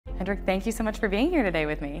Hendrik, thank you so much for being here today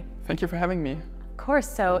with me. Thank you for having me. Of course,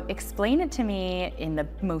 so explain it to me in the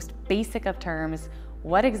most basic of terms.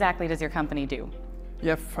 What exactly does your company do?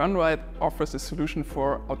 Yeah, Fernride offers a solution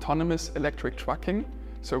for autonomous electric trucking.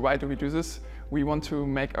 So why do we do this? We want to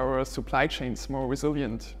make our supply chains more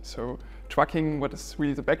resilient. So trucking, what is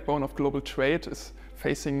really the backbone of global trade, is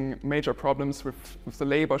facing major problems with the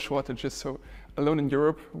labor shortages. So alone in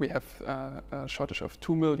Europe, we have a shortage of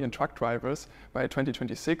 2 million truck drivers by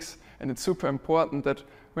 2026. And it's super important that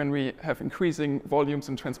when we have increasing volumes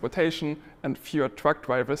in transportation and fewer truck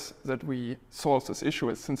drivers, that we solve this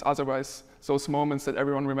issue, since otherwise those moments that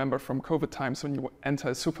everyone remember from COVID times when you enter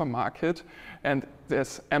a supermarket and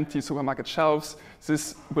there's empty supermarket shelves,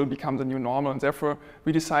 this will become the new normal. And therefore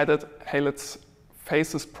we decided, hey, let's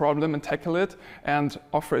face this problem and tackle it and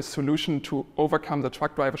offer a solution to overcome the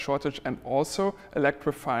truck driver shortage and also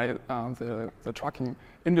electrify the trucking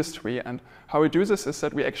industry. And how we do this is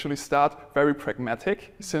that we actually start very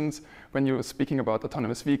pragmatic, since when you're speaking about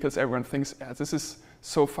autonomous vehicles, everyone thinks, yeah, this is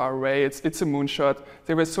so far away, it's a moonshot.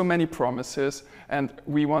 There were so many promises, and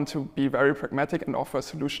we want to be very pragmatic and offer a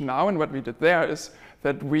solution now. And what we did there is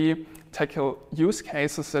that we tackle use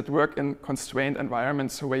cases that work in constrained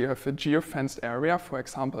environments, so where you have a geo-fenced area, for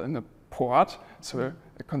example, in a port, so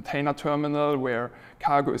a container terminal where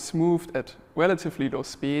cargo is moved at relatively low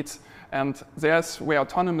speeds. And there's where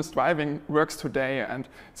autonomous driving works today. And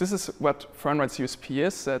this is what Fernride's USP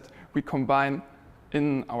is, that we combine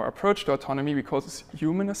in our approach to autonomy, we call this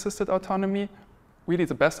human-assisted autonomy, really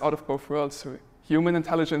the best out of both worlds, so human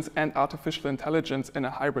intelligence and artificial intelligence in a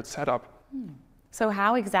hybrid setup. So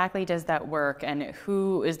how exactly does that work, and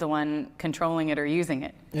who is the one controlling it or using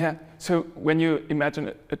it? Yeah, so when you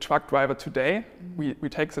imagine a truck driver today, we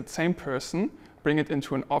take that same person, bring it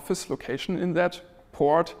into an office location in that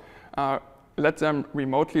port, let them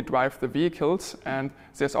remotely drive the vehicles, and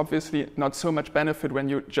there's obviously not so much benefit when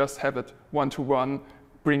you just have it one-to-one,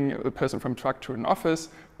 bring the person from truck to an office,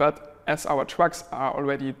 but as our trucks are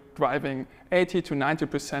already driving 80 to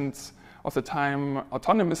 90% of the time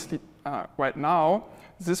autonomously right now,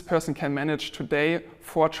 this person can manage today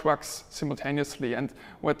 4 trucks simultaneously. And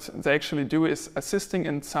what they actually do is assisting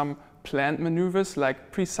in some planned maneuvers,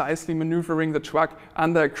 like precisely maneuvering the truck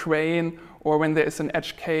under a crane, or when there is an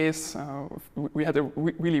edge case. We had a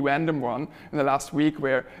really random one in the last week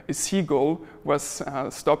where a seagull was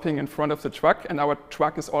stopping in front of the truck, and our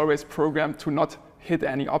truck is always programmed to not hit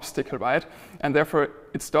any obstacle, right? And therefore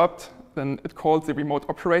it stopped. Then it called the remote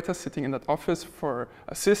operator sitting in that office for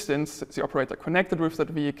assistance. The operator connected with that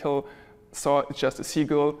vehicle, saw it's just a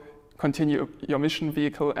seagull, continue your mission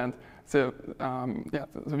vehicle, and the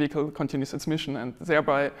vehicle continues its mission. And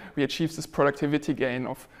thereby we achieve this productivity gain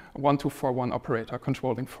of 1-to-4-1 operator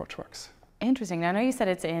controlling 4 trucks. Interesting. Now, I know you said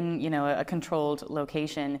it's in a controlled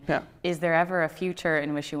location. Yeah. Is there ever a future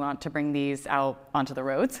in which you want to bring these out onto the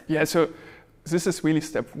roads? Yeah, so this is really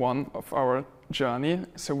step 1 of our journey.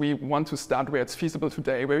 So we want to start where it's feasible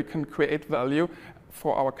today, where we can create value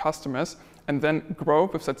for our customers, and then grow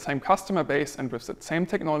with that same customer base and with that same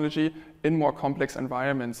technology in more complex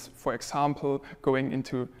environments. For example, going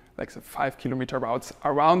into like the 5-kilometer routes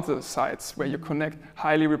around the sites where you connect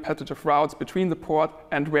highly repetitive routes between the port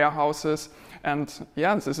and warehouses. And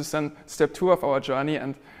yeah, this is then step 2 of our journey.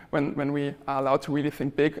 And when we are allowed to really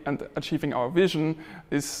think big and achieving our vision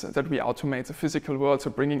is that we automate the physical world, so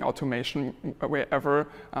bringing automation wherever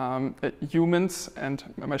humans and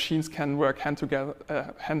machines can work hand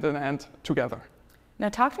in hand together. Now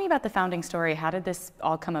talk to me about the founding story. How did this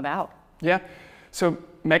all come about? Yeah, so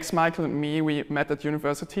Max, Michael and me, we met at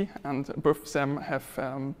university, and both of them have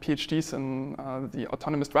PhDs in the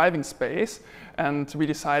autonomous driving space. And we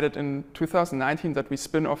decided in 2019 that we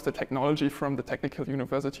spin off the technology from the Technical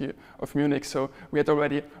University of Munich. So we had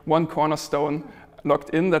already one cornerstone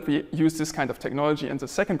locked in, that we use this kind of technology. And the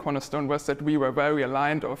second cornerstone was that we were very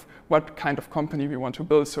aligned of what kind of company we want to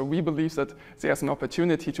build. So we believe that there's an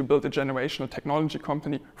opportunity to build a generational technology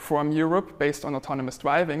company from Europe based on autonomous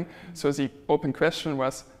driving. So the open question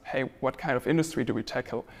was, hey, what kind of industry do we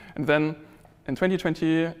tackle? And then in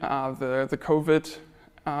 2020, the COVID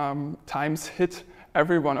times hit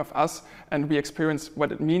every one of us, and we experienced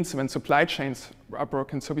what it means when supply chains are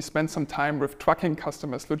broken. So we spent some time with trucking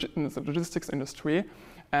customers in the logistics industry,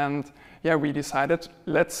 and yeah, we decided,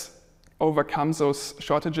 let's overcome those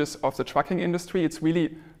shortages of the trucking industry. It's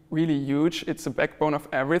really, really huge. It's the backbone of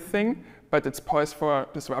everything, but it's poised for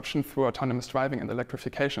disruption through autonomous driving and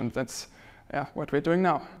electrification. That's what we're doing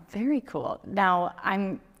now. Very cool. Now,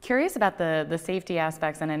 I'm curious about the safety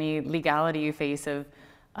aspects and any legality you face of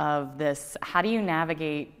this. How do you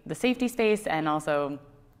navigate the safety space and also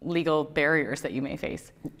legal barriers that you may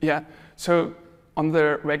face? Yeah, so on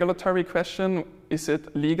the regulatory question, is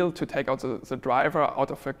it legal to take out the driver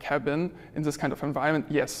out of a cabin in this kind of environment?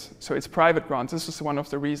 Yes, so it's private ground. This is one of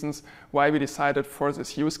the reasons why we decided for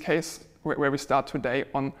this use case where we start today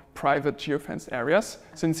on private geo-fenced areas,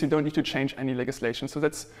 since you don't need to change any legislation. So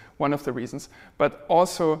that's one of the reasons. But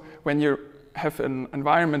also when you have an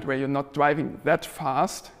environment where you're not driving that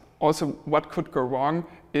fast, also what could go wrong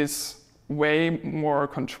is way more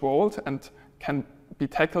controlled and can be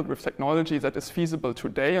tackled with technology that is feasible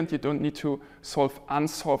today, and you don't need to solve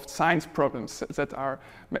unsolved science problems that are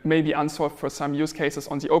maybe unsolved for some use cases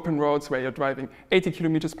on the open roads where you're driving 80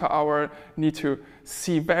 kilometers per hour, need to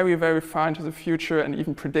see very, very far into the future and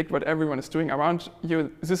even predict what everyone is doing around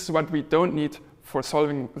you. This is what we don't need for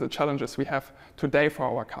solving the challenges we have today for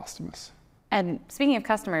our customers. And speaking of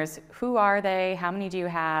customers, who are they, how many do you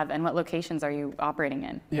have, and what locations are you operating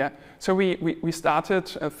in? Yeah, so we started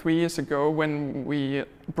 3 years ago when we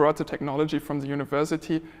brought the technology from the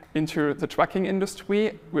university into the trucking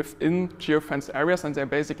industry within geo-fenced areas, and there are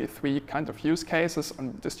basically 3 kind of use cases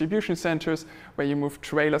on distribution centers where you move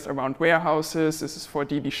trailers around warehouses. This is for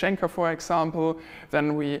DB Schenker, for example.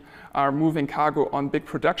 Then we are moving cargo on big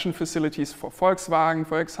production facilities for Volkswagen,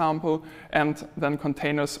 for example, and then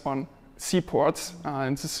containers on seaports,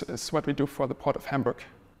 and this is what we do for the Port of Hamburg.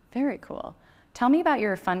 Very cool. Tell me about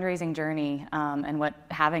your fundraising journey and what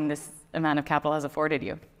having this amount of capital has afforded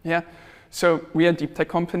you. Yeah, so we are a deep tech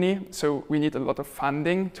company, so we need a lot of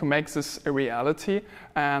funding to make this a reality,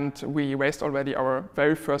 and we raised already our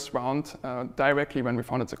very first round directly when we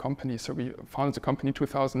founded the company. So we founded the company in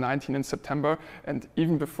 2019 in September, and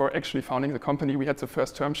even before actually founding the company, we had the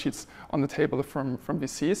first term sheets on the table from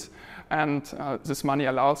VCs, and this money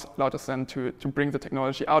allowed us then to bring the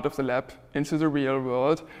technology out of the lab into the real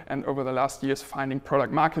world, and over the last years finding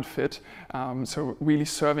product market fit, so really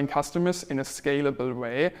serving customers in a scalable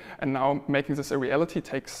way, and now making this a reality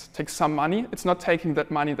takes some money. It's not taking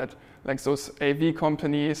that money that like those AV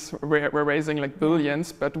companies were raising like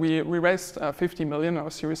billions, but we raised 50 million our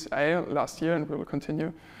Series A last year, and we will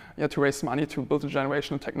continue to raise money to build a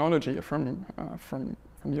generational technology from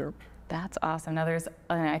Europe. That's awesome. Now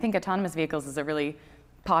I think autonomous vehicles is a really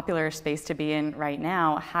popular space to be in right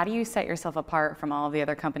now. How do you set yourself apart from all of the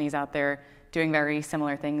other companies out there doing very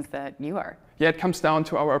similar things that you are? Yeah, it comes down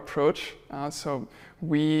to our approach. So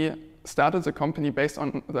we started the company based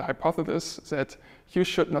on the hypothesis that you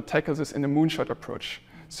should not tackle this in a moonshot approach.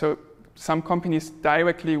 So some companies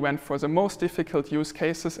directly went for the most difficult use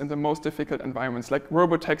cases in the most difficult environments, like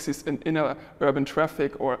robotaxis in inner urban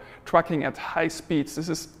traffic or trucking at high speeds. This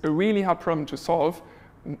is a really hard problem to solve.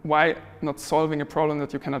 Why not solving a problem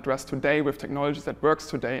that you can address today with technology that works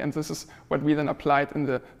today? And this is what we then applied in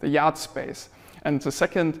the yard space. And the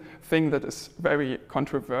second thing that is very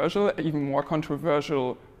controversial, even more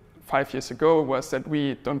controversial 5 years ago, was that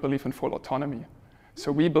we don't believe in full autonomy.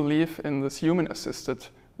 So we believe in this human-assisted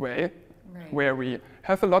way, where we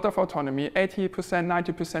have a lot of autonomy, 80%,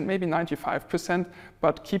 90%, maybe 95%,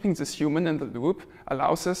 but keeping this human in the loop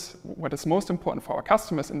allows us, what is most important for our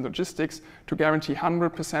customers in logistics, to guarantee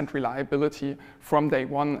 100% reliability from day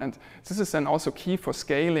one. And this is then also key for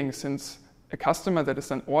scaling, since a customer that is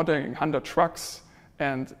then ordering 100 trucks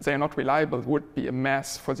and they are not reliable would be a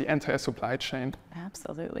mess for the entire supply chain.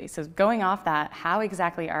 Absolutely. So going off that, how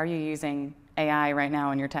exactly are you using AI right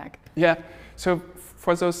now in your tech? Yeah, so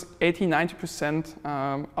for those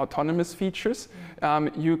 80-90% autonomous features,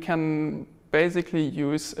 you can basically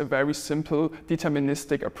use a very simple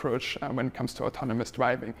deterministic approach when it comes to autonomous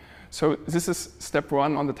driving. So this is step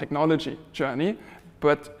 1 on the technology journey.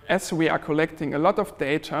 But as we are collecting a lot of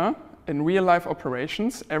data in real-life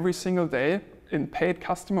operations every single day in paid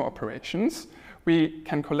customer operations, we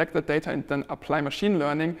can collect the data and then apply machine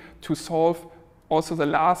learning to solve also the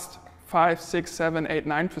last 5, 6, 7, 8,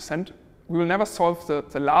 9%. We will never solve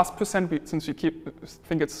the last percent, since we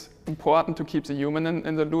think it's important to keep the human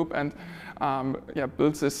in the loop and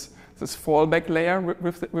build this fallback layer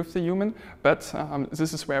with the human. But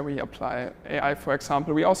this is where we apply AI, for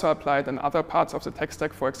example. We also apply it in other parts of the tech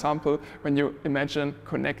stack. For example, when you imagine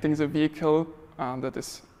connecting the vehicle that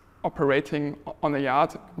is operating on a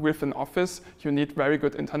yard with an office, you need very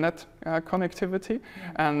good internet connectivity.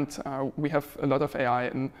 And we have a lot of AI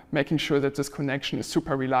in making sure that this connection is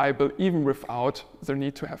super reliable, even without the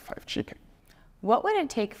need to have 5G. What would it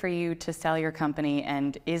take for you to sell your company,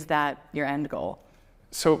 and is that your end goal?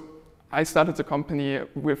 So I started the company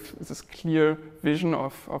with this clear vision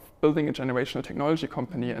of building a generational technology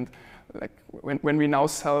company. And like when we now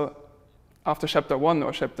sell after chapter 1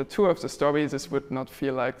 or chapter 2 of the story, this would not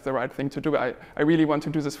feel like the right thing to do. I really want to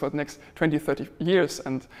do this for the next 20, 30 years.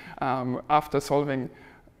 And after solving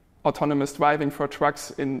autonomous driving for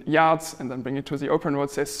trucks in yards and then bring it to the open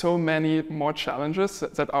roads, there's so many more challenges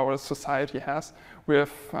that our society has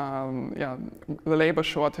with the labor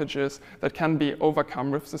shortages that can be overcome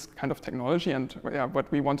with this kind of technology. And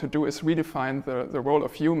what we want to do is redefine the role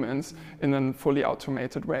of humans in a fully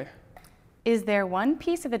automated way. Is there one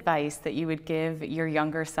piece of advice that you would give your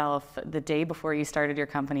younger self the day before you started your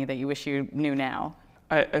company that you wish you knew now?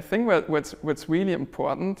 I think what's really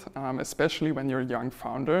important, especially when you're a young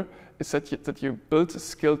founder, is that you build a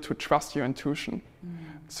skill to trust your intuition.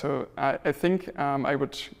 So I think I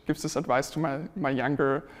would give this advice to my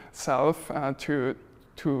younger self to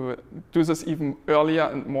do this even earlier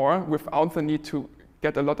and more without the need to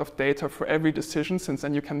get a lot of data for every decision, since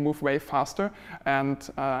then you can move way faster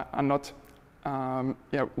and are not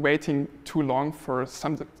waiting too long for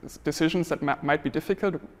some decisions that might be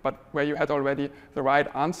difficult, but where you had already the right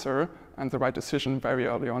answer and the right decision very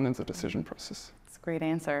early on in the decision process. That's a great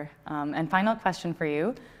answer. And final question for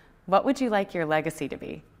you. What would you like your legacy to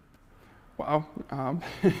be? Wow,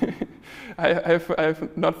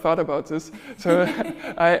 I've not thought about this. So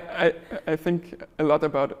I think a lot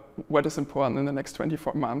about what is important in the next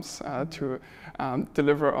 24 months to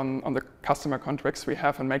deliver on the customer contracts we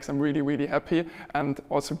have and make them really, really happy, and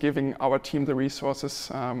also giving our team the resources,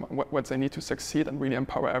 what they need to succeed, and really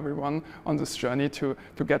empower everyone on this journey to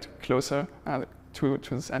get closer to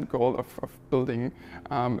this end goal of building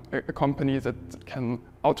a company that can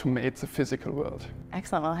automate the physical world.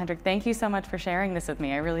 Excellent. Well, Hendrik, thank you so much for sharing this with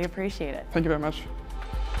me. I really appreciate it. Thank you very much.